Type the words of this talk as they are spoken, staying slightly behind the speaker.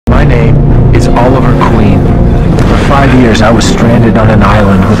years, I was stranded on an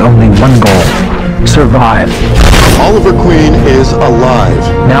island with only one goal: survive. Oliver Queen is alive.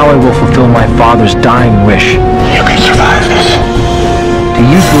 Now I will fulfill my father's dying wish. You can survive this. To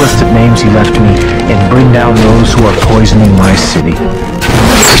use the list of names he left me and bring down those who are poisoning my city.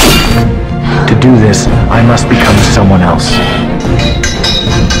 To do this, I must become someone else.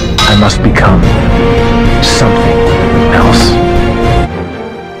 I must become something else.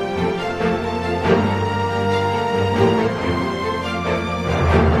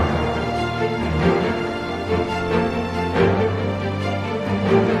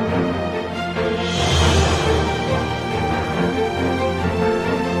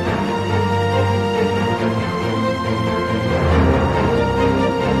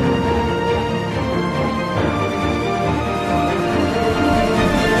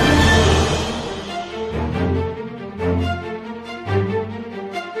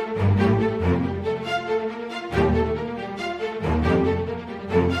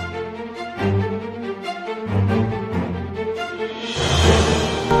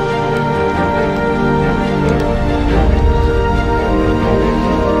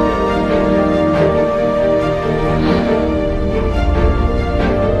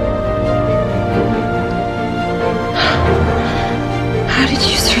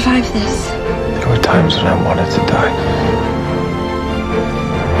 This. There were times when I wanted to die.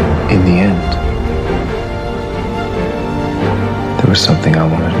 In the end, there was something I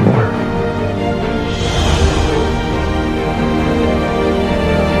wanted more.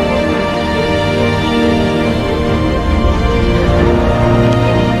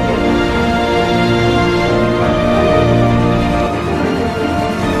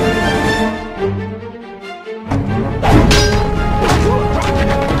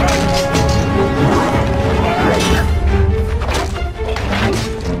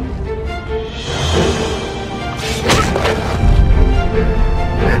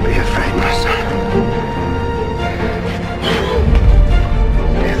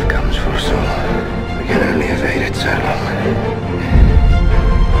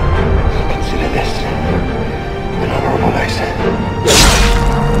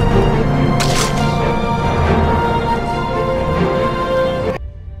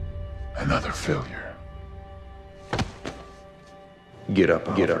 Another failure. Get up,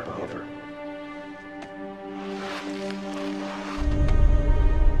 Oliver.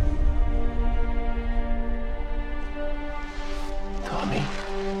 Tommy,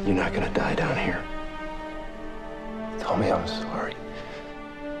 you're not gonna die down here. Tommy, I'm sorry.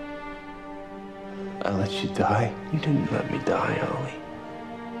 I let you die. You didn't let me die, Ollie.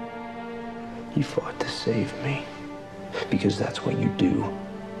 You fought to save me. Because that's what you do.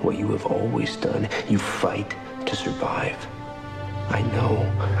 What you have always done. You fight to survive. I know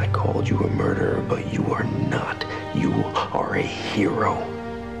I called you a murderer, but you are not. You are a hero.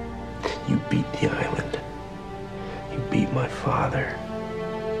 You beat the island. You beat my father.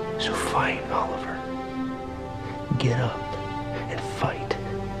 So fight, Oliver. Get up and fight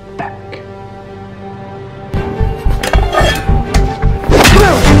back.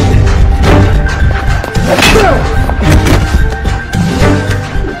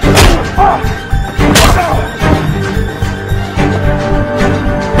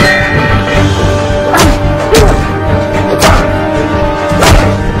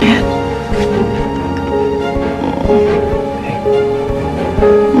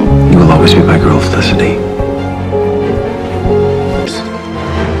 You will always be my girl, Felicity.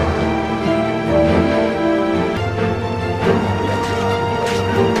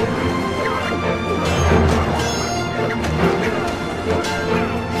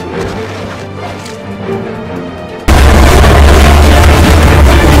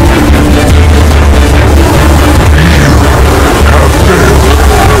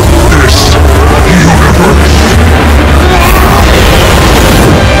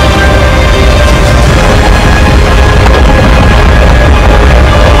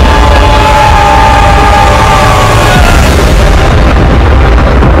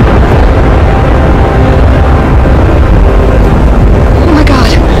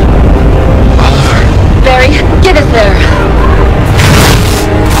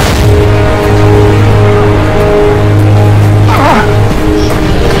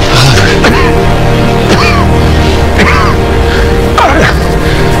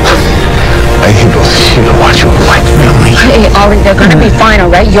 Ollie, they're gonna be fine, all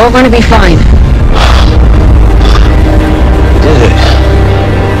right? You're gonna be fine. Did it.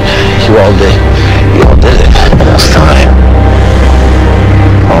 You all did. You all did it. Almost time.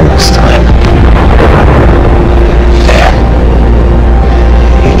 Almost time. There.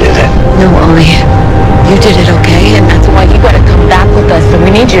 You did it. No, Ollie. You did it, okay? And that's why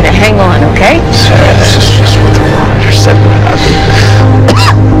we need you to hang on, okay? Sarah, this is